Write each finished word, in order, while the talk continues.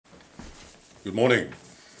Good morning.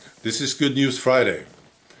 This is Good News Friday.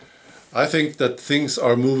 I think that things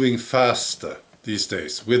are moving faster these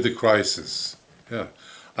days with the crisis. Yeah.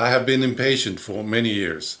 I have been impatient for many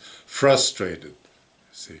years, frustrated.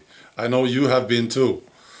 See, I know you have been too.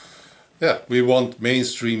 Yeah, we want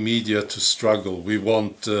mainstream media to struggle. We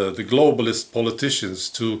want the globalist politicians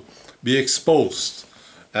to be exposed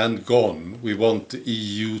and gone. We want the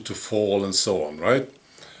EU to fall and so on, right?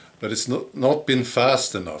 But it's not been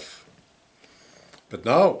fast enough. But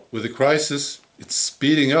now, with the crisis, it's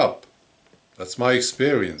speeding up. That's my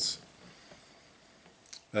experience.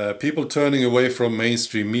 People turning away from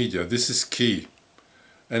mainstream media, this is key.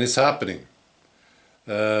 And it's happening.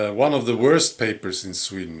 One of the worst papers in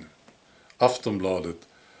Sweden, Aftonbladet,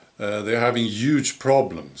 they're having huge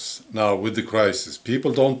problems now with the crisis.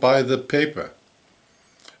 People don't buy the paper.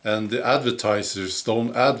 And the advertisers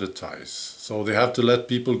don't advertise. So they have to let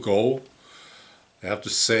people go. They have to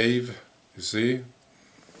save, you see.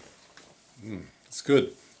 It's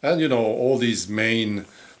good. And you know, all these main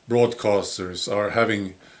broadcasters are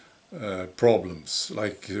having problems,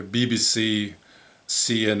 like BBC,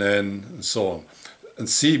 CNN, and so on. And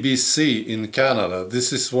CBC in Canada,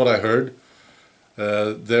 this is what I heard,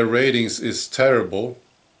 their ratings is terrible.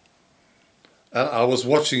 And I was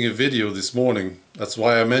watching a video this morning, that's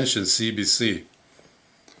why I mentioned CBC.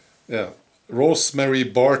 Yeah, Rosemary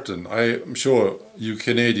Barton, I'm sure you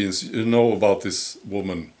Canadians, you know about this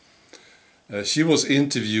woman. She was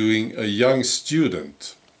interviewing a young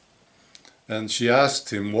student, and she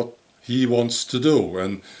asked him what he wants to do,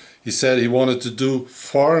 and he said he wanted to do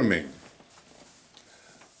farming.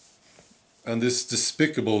 And this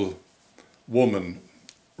despicable woman,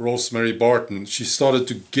 Rosemary Barton, she started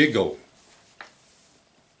to giggle.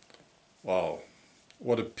 Wow,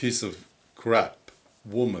 what a piece of crap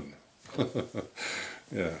woman.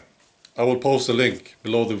 Yeah, I will post a link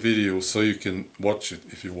below the video so you can watch it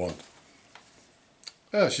if you want.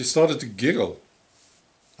 Yeah, she started to giggle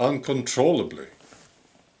uncontrollably.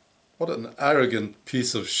 What an arrogant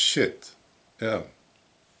piece of shit. Yeah.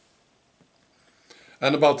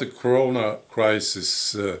 And about the corona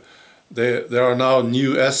crisis, there are now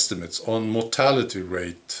new estimates on mortality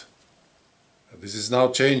rate. This is now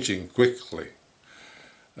changing quickly.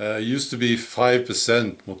 Used to be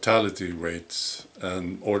 5% mortality rates,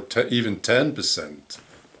 or even 10%.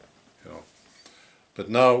 You know. But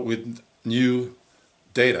now with new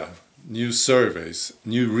data, new surveys,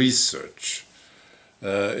 new research,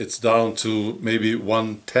 it's down to maybe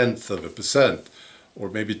 0.1%, or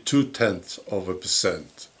maybe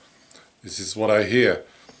 0.2%. This is what I hear.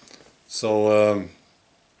 So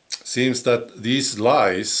seems that these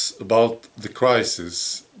lies about the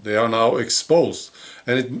crisis, they are now exposed,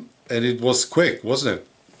 and it was quick, wasn't it?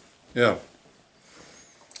 Yeah.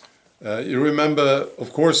 You remember,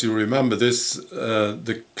 of course, you remember this,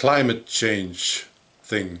 the climate change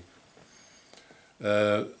thing.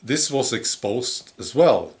 This was exposed as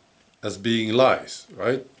well as being lies,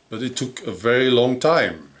 right? But it took a very long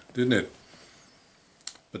time, didn't it?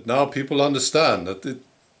 But now people understand that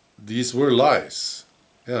these were lies.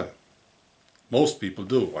 Yeah, most people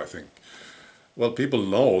do, I think. Well, people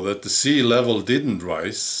know that the sea level didn't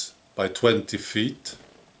rise by 20 feet.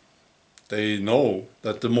 They know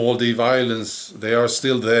that the Maldive Islands, they are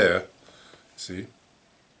still there, see?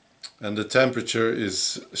 And the temperature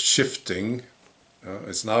is shifting.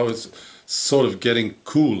 It's sort of getting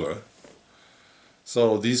cooler.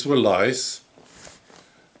 So these were lies.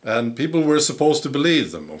 And people were supposed to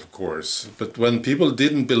believe them, of course. But when people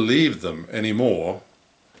didn't believe them anymore,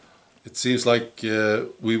 it seems like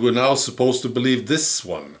we were now supposed to believe this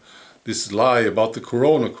one, this lie about the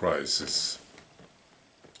corona crisis.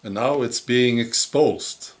 And now it's being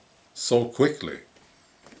exposed so quickly.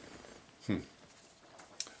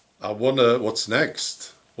 I wonder what's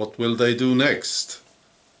next. What will they do next?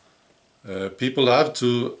 People have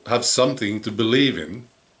to have something to believe in,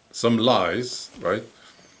 some lies, right?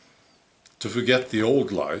 To forget the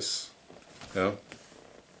old lies. Yeah.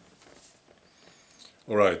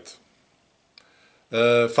 All right.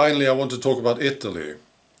 Finally, I want to talk about Italy.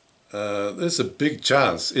 There's a big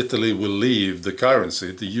chance Italy will leave the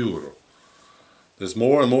currency, the euro. There's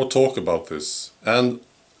more and more talk about this, and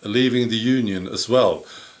leaving the union as well.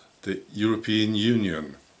 The European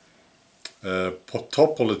Union.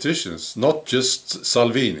 Top politicians, not just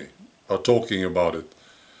Salvini, are talking about it.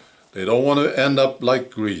 They don't want to end up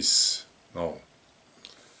like Greece. No.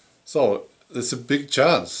 So there's a big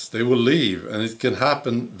chance they will leave, and it can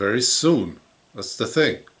happen very soon. That's the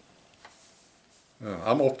thing.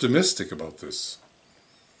 I'm optimistic about this.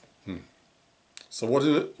 So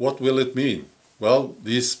what will it mean? Well,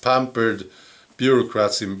 these pampered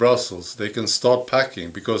bureaucrats in Brussels, they can start packing,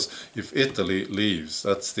 because if Italy leaves,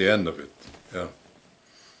 that's the end of it. Yeah,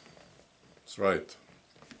 that's right.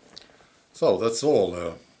 So that's all.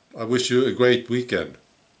 I wish you a great weekend.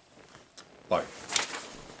 Bye.